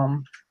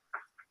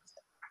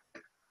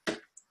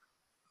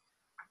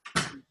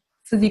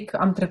să zic,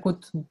 am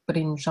trecut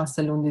prin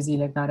 6 luni de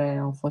zile care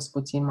au fost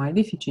puțin mai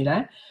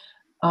dificile,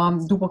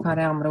 după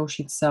care am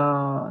reușit să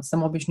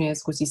mă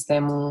obișnuiesc cu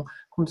sistemul,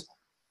 cu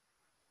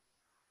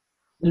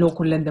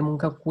locurile de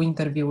muncă, cu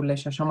interviurile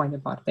și așa mai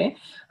departe.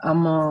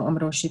 Am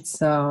reușit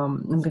să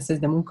îmi găsesc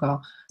de muncă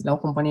la o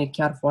companie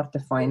chiar foarte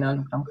faină,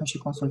 lucram ca și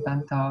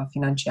consultantă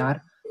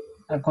financiar,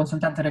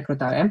 consultantă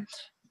recrutare.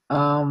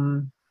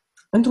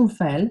 Într-un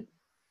fel,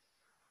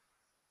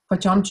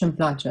 făceam ce-mi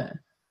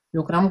place.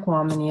 Lucram cu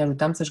oamenii,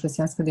 ajutam să-și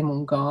găsească de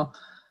muncă,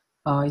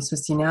 îi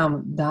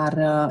susțineam, dar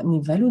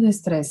nivelul de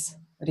stres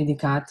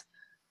ridicat,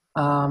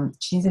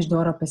 50 de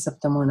ore pe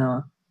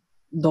săptămână,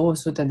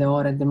 200 de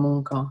ore de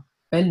muncă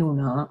pe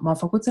lună, m-a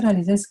făcut să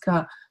realizez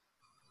că,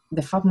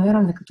 de fapt, nu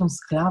eram decât un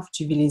sclav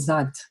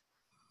civilizat.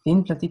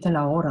 Fiind plătită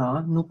la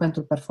oră, nu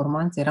pentru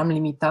performanțe, eram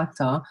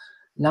limitată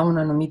la un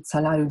anumit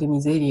salariu de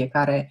mizerie,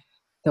 care,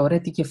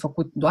 teoretic, e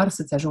făcut doar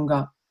să-ți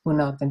ajungă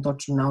până te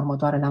întorci luna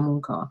următoare la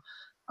muncă.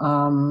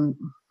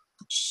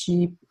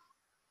 Și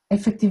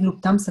efectiv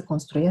luptam să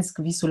construiesc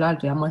visul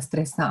altuia, mă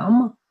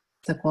stresam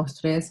să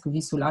construiesc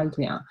visul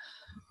altuia.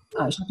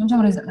 Și atunci am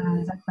realizat,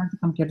 practic,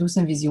 că am pierdut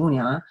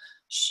viziunea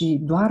și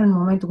doar în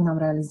momentul când am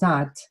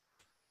realizat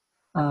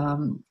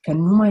că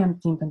nu mai am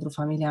timp pentru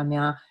familia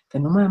mea, că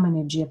nu mai am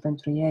energie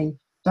pentru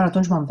ei, doar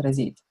atunci m-am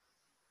trezit.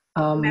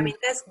 Îmi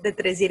amintesc de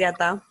trezirea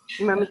ta.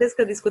 Îmi amintesc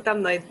că discutam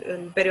noi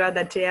în perioada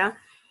aceea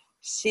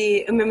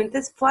și îmi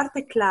amintesc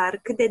foarte clar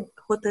cât de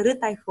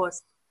hotărât ai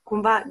fost.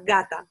 Cumva,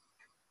 gata.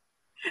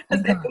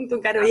 Asta e punctul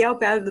în care o iau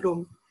pe alt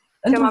drum.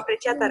 Și am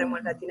apreciat tare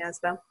mult la tine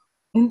asta.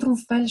 Într-un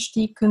fel,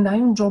 știi, când ai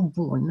un job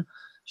bun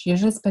și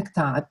ești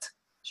respectat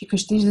și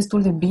câștigi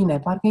destul de bine,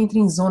 parcă intri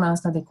în zona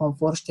asta de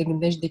confort și te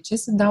gândești de ce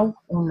să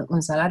dau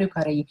un salariu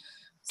care e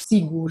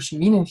sigur și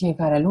vine în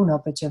fiecare lună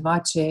pe ceva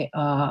ce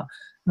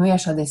nu e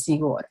așa de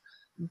sigur.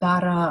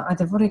 Dar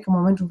adevărul e că în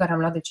momentul în care am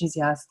luat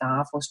decizia asta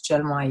a fost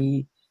cel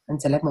mai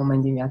înțelept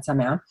moment din viața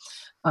mea.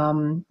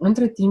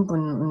 Între timp,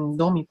 în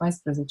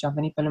 2014 a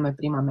venit pe lume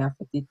prima mea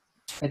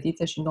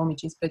fetiță și în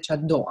 2015 a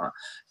doua.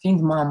 Fiind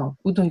mamă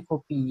cu 2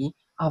 copii,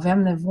 aveam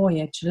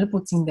nevoie cel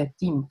puțin de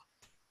timp.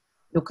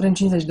 Lucrând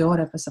 50 de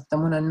ore pe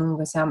săptămână, nu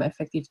găseam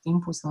efectiv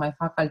timpul să mai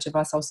fac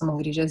altceva sau să mă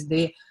îngrijesc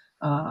de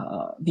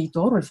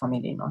viitorul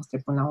familiei noastre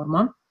până la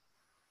urmă.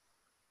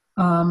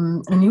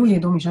 În iulie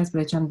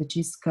 2016 am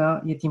decis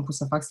că e timpul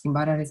să fac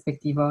schimbarea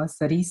respectivă,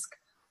 să risc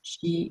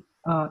și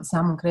să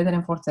am încredere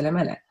în forțele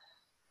mele.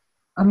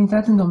 Am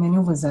intrat în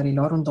domeniul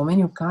vânzărilor, un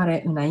domeniu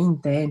care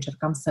înainte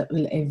încercam să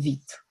îl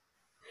evit.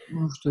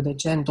 Nu știu de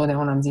ce,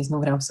 întotdeauna am zis nu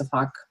vreau să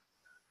fac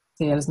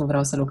sales, nu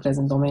vreau să lucrez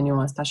în domeniul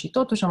ăsta și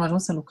totuși am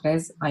ajuns să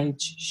lucrez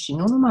aici și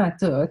nu numai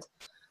atât,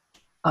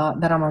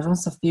 dar am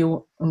ajuns să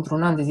fiu,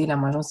 într-un an de zile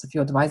am ajuns să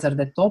fiu advisor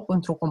de top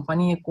într-o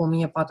companie cu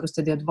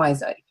 1400 de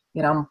advisori.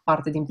 Eram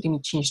parte din primii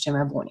 5 cei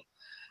mai buni.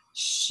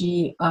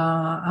 Și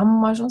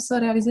am ajuns să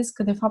realizez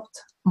că, de fapt,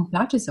 îmi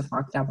place să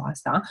fac treaba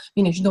asta.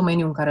 Bine, și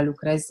domeniul în care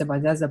lucrez se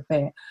bazează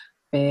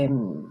pe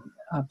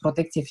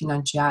protecție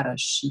financiară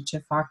și ce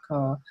fac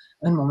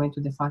în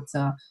momentul de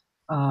față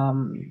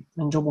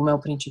în jobul meu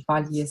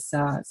principal e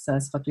să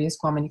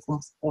sfătuiesc oamenii cum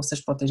pot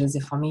să-și protejeze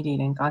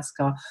familiile în caz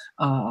că,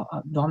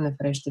 Doamne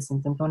ferește, se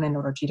întâmplă o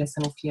nenorocire, să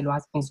nu fie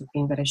luați prin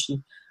surprindere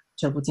și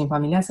cel puțin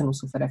familia să nu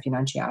sufere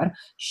financiar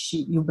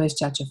și iubesc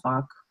ceea ce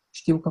fac.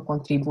 Știu că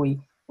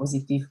contribui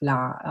pozitiv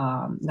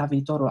la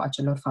viitorul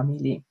acelor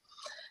familii.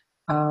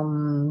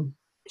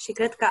 Și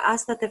cred că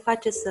asta te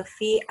face să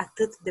fii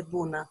atât de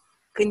bună.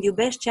 Când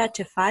iubești ceea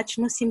ce faci,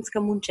 nu simți că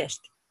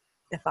muncești,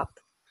 de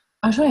fapt.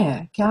 Așa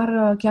e,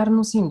 chiar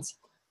nu simți.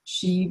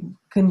 Și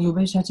când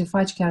iubești ceea ce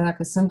faci, chiar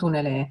dacă sunt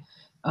unele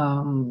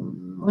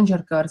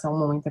încercări sau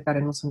momente care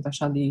nu sunt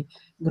așa de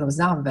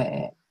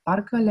grozave,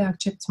 parcă le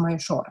accepti mai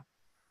ușor.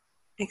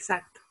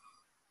 Exact.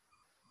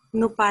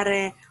 Nu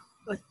pare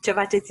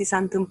ceva ce ți s-a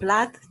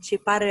întâmplat, ci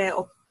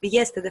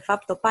este de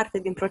fapt o parte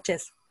din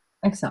proces.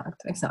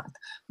 Exact.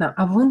 Da,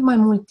 având mai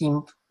mult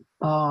timp,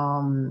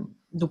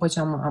 după ce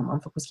am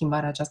făcut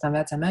schimbarea aceasta în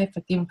viața mea,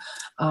 efectiv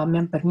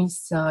mi-am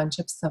permis să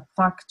încep să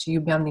fac ce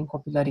iubeam din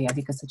copilărie,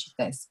 adică să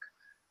citesc.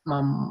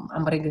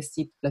 Am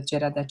regăsit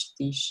plăcerea de a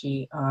citi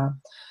și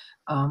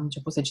am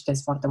început să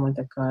citesc foarte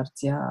multe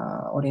cărți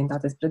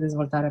orientate spre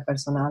dezvoltare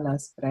personală,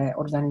 spre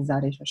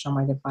organizare și așa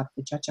mai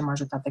departe, ceea ce m-a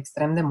ajutat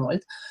extrem de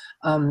mult.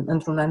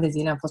 Într-un an de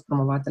zile am fost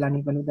promovată la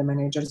nivelul de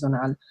manager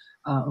zonal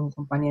în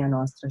compania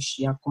noastră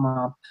și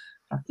acum,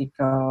 practic,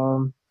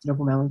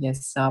 jobul meu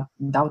este să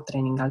dau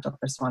training altor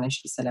persoane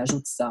și să le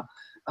ajut să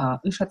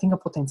își atingă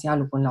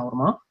potențialul până la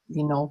urmă.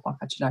 Din nou, fac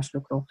același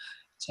lucru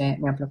ce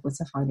mi-a plăcut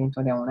să fac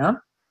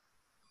dintotdeauna.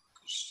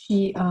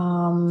 Și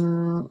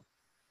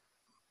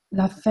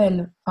la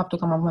fel, faptul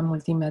că am avut mai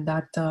mult timp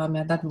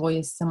mi-a dat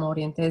voie să mă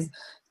orientez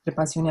spre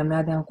pasiunea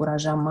mea de a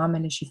încuraja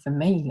mamele și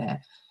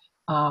femeile,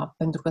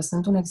 pentru că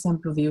sunt un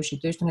exemplu viu și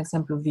tu ești un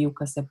exemplu viu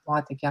că se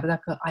poate, chiar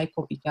dacă ai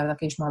copii, chiar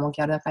dacă ești mamă,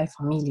 chiar dacă ai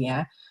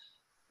familie,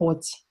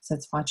 poți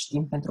să-ți faci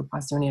timp pentru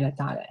pasiunile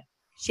tale.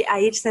 Și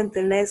aici se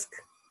întâlnesc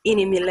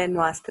inimile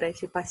noastre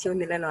și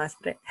pasiunile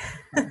noastre.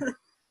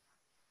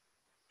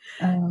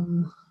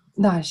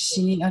 Da,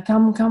 și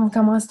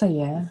cam asta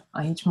e.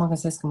 Aici mă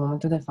găsesc în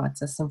momentul de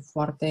față. Sunt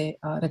foarte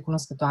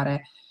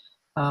recunoscătoare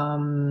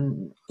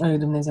lui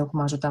Dumnezeu cum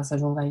m-a ajutat să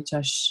ajung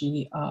aici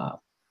și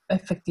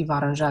efectiv a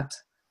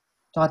aranjat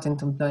toate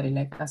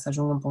întâmplările ca să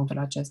ajung în punctul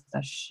acesta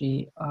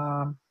și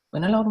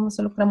până la urmă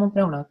să lucrăm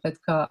împreună. Cred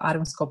că are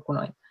un scop cu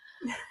noi.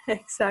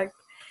 Exact.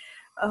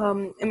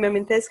 Îmi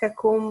amintesc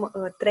acum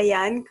 3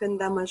 ani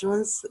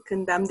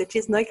când am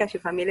decis noi ca și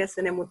familie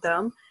să ne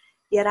mutăm,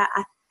 era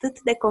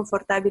atât de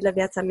confortabilă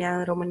viața mea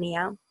în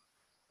România.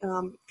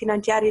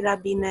 Financiar era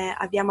bine,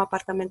 aveam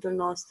apartamentul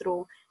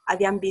nostru,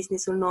 aveam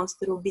business-ul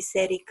nostru,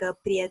 biserică,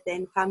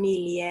 prieteni,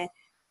 familie,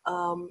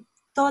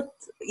 tot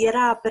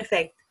era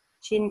perfect.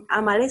 Și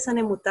am ales să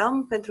ne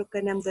mutăm pentru că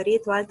ne-am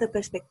dorit o altă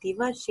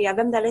perspectivă și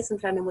aveam de ales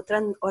între a ne muta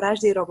în oraș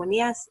din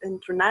România,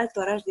 într-un alt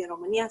oraș din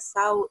România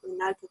sau în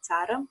altă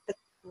țară,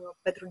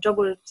 pentru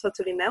jobul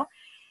soțului meu.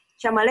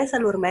 Și am ales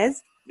să-l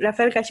urmez, la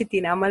fel ca și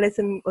tine, am ales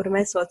să-mi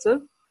urmez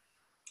soțul.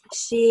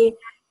 Și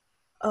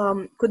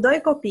cu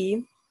 2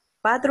 copii,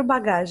 4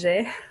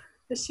 bagaje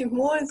și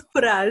mult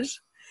curaj,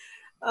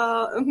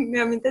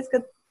 mi-amintesc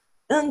că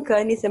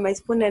încă ni se mai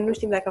spune, nu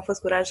știm dacă a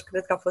fost curaj,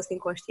 cred că a fost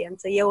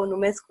inconștiență. Eu o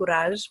numesc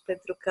curaj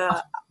pentru că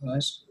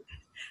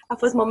a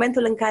fost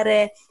momentul în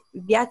care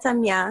viața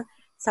mea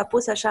s-a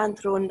pus așa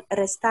într-un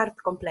restart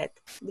complet.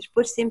 Deci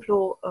pur și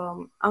simplu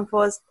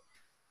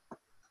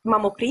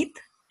m-am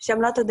oprit și am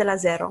luat-o de la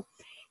zero.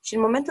 Și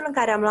în momentul în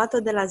care am luat-o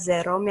de la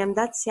zero, mi-am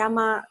dat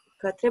seama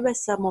că trebuie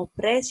să mă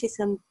opresc și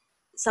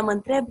să mă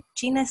întreb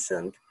cine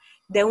sunt,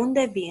 de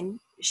unde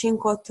vin și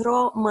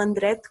încotro mă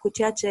îndrept cu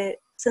ceea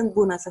ce sunt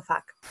bună să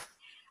fac.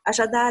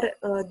 Așadar,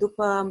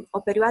 după o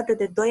perioadă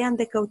de 2 ani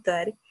de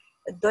căutări,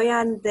 2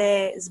 ani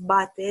de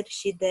zbateri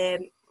și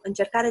de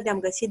încercare de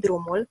a-mi găsi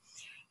drumul,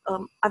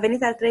 a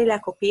venit al 3-lea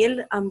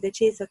copil, am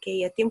decis, ok,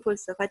 e timpul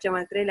să facem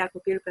al 3-lea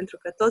copil pentru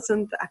că toți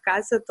sunt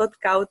acasă, tot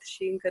caut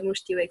și încă nu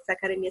știu exact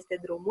care mi este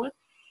drumul.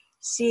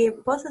 Și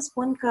pot să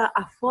spun că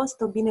a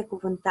fost o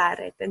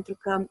binecuvântare, pentru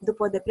că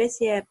după o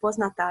depresie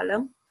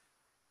postnatală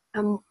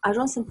am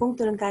ajuns în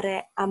punctul în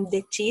care am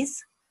decis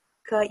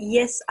că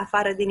ies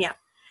afară din ea.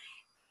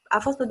 A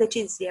fost o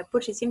decizie,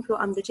 pur și simplu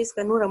am decis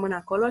că nu rămân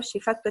acolo și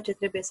fac tot ce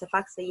trebuie să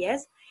fac să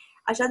ies.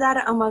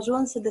 Așadar, am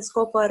ajuns să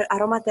descoper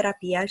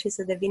aromaterapia și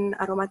să devin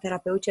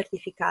aromaterapeut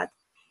certificat.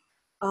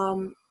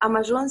 Am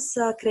ajuns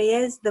să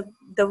creez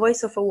The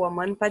Voice of a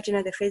Woman,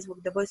 pagina de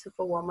Facebook The Voice of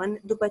a Woman,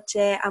 după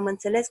ce am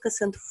înțeles că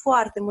sunt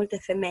foarte multe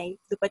femei,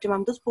 după ce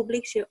m-am dus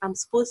public și am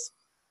spus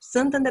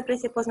sunt în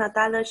depresie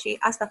postnatală și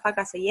asta fac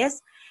ca să ies,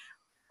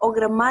 o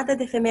grămadă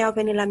de femei au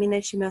venit la mine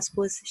și mi-au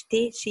spus,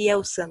 știi, și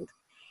eu sunt.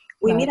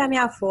 Uimirea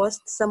mea a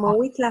fost să mă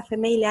uit la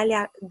femeile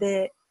alea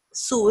de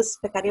sus,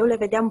 pe care eu le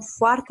vedeam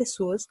foarte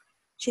sus,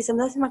 și să-mi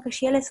dau seama că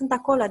și ele sunt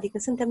acolo, adică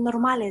suntem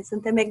normale,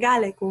 suntem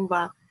egale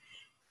cumva.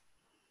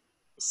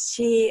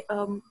 Și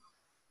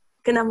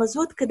când am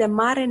văzut cât de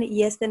mare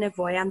este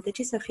nevoie, am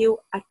decis să fiu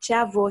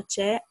acea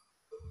voce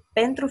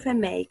pentru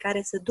femei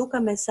care să ducă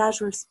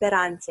mesajul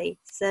speranței,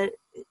 să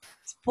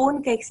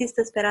spun că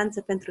există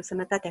speranță pentru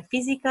sănătatea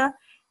fizică.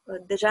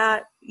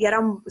 Deja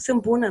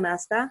sunt bună în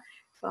asta,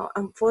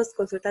 am fost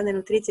consultant de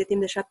nutriție timp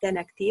de 7 ani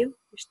activ,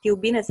 știu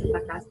bine să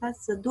fac asta,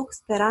 să duc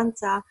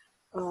speranța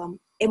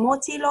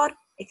emoțiilor,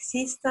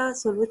 există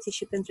soluții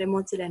și pentru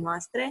emoțiile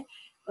noastre,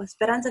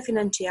 speranță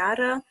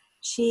financiară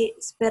și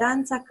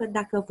speranța că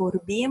dacă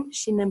vorbim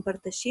și ne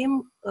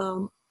împărtășim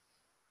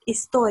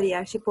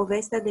istoria și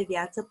povestea de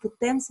viață,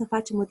 putem să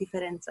facem o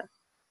diferență.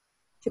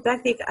 Și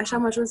practic așa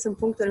am ajuns în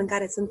punctul în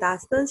care sunt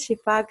astăzi și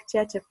fac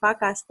ceea ce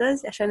fac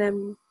astăzi, așa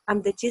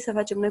am decis să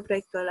facem noi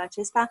proiectul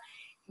acesta,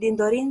 din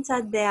dorința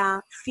de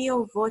a fi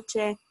o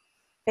voce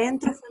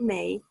pentru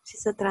femei și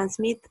să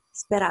transmit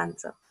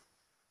speranță.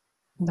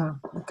 Da,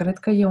 cred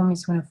că e o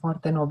misiune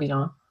foarte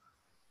nobilă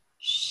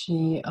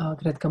și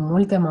cred că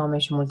multe mame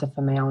și multe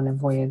femei au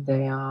nevoie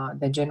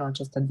de genul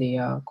acesta de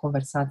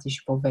conversații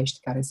și povești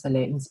care să le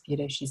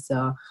inspire și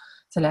să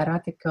le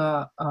arate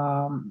că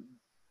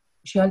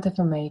și alte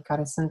femei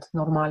care sunt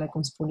normale,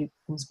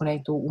 cum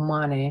spuneai tu,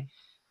 umane,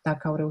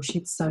 dacă au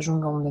reușit să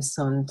ajungă unde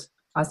sunt,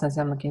 asta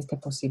înseamnă că este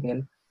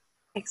posibil.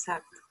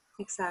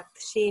 Exact.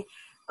 Și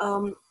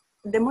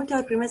de multe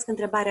ori primesc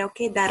întrebarea,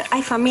 ok, dar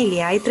ai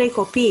familie, ai 3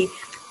 copii,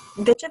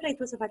 de ce vrei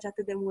tu să faci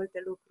atât de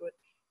multe lucruri?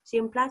 Și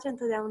îmi place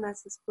întotdeauna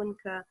să spun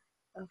că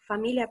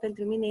familia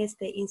pentru mine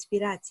este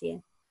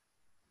inspirație.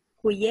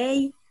 Cu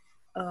ei,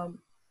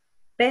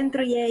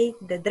 pentru ei,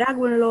 de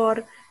dragul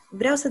lor,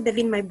 vreau să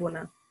devin mai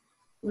bună.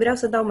 Vreau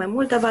să dau mai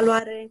multă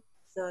valoare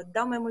să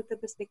dau mai multă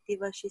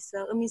perspectivă și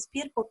să îmi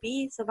inspir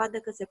copiii să vadă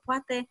că se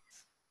poate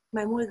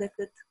mai mult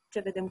decât ce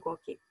vedem cu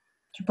ochii.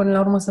 Și până la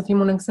urmă să fim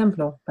un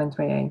exemplu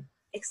pentru ei.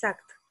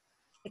 Exact.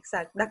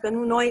 Exact. Dacă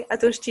nu noi,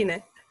 atunci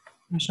cine?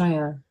 Așa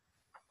e.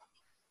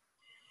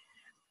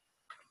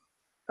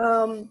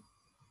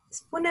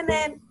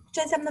 Spune-ne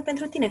ce înseamnă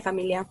pentru tine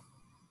familia.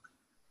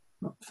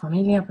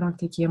 Familia,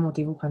 practic, e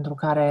motivul pentru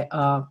care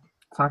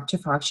fac ce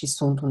fac și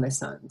sunt unde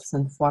sunt.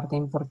 Sunt foarte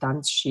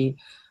importanți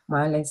și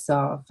mai ales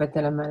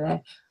fetele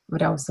mele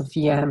vreau să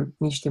fie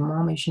niște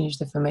mame și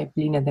niște femei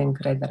pline de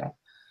încredere.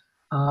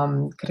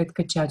 Cred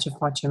că ceea ce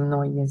facem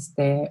noi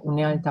este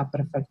unealta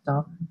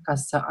perfectă ca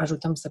să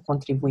ajutăm să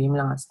contribuim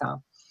la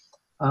asta.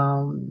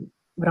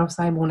 Vreau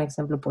să aibă un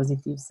exemplu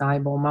pozitiv, să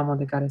aibă o mamă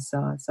de care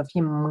să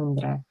fie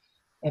mândre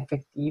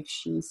efectiv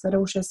și să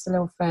reușesc să le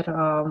ofer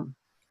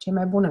cea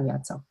mai bună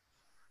viață.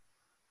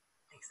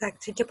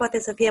 Exact. Și ce poate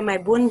să fie mai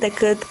bun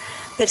decât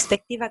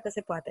perspectiva că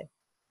se poate.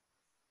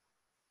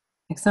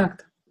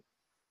 Exact.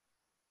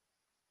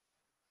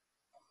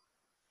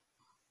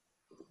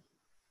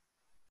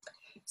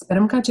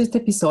 Sperăm că acest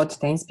episod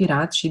te-a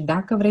inspirat și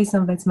dacă vrei să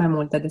înveți mai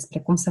multe despre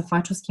cum să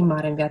faci o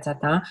schimbare în viața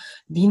ta,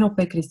 vino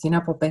pe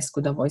Cristina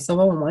Popescu, The Voice of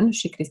a Woman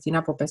și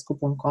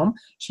cristinapopescu.com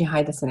și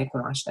haide să ne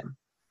cunoaștem.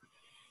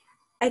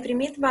 Ai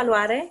primit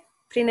valoare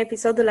prin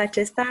episodul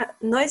acesta?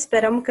 Noi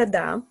sperăm că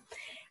da.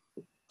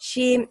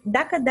 Și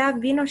dacă da,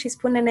 vino și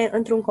spune-ne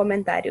într-un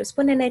comentariu.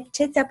 Spune-ne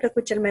ce ți-a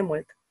plăcut cel mai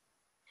mult.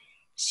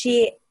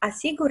 Și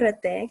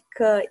asigură-te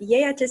că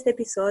iei acest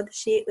episod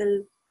și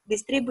îl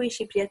distribui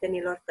și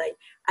prietenilor tăi.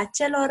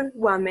 Acelor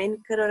oameni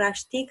cărora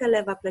știi că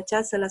le va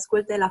plăcea să-l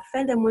asculte la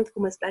fel de mult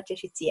cum îți place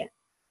și ție.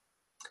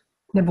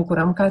 Ne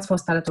bucurăm că ați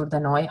fost alături de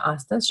noi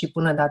astăzi și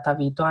până data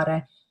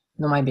viitoare,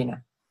 numai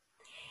bine!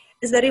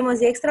 Îți dorim o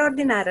zi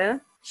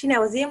extraordinară și ne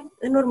auzim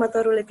în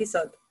următorul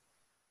episod.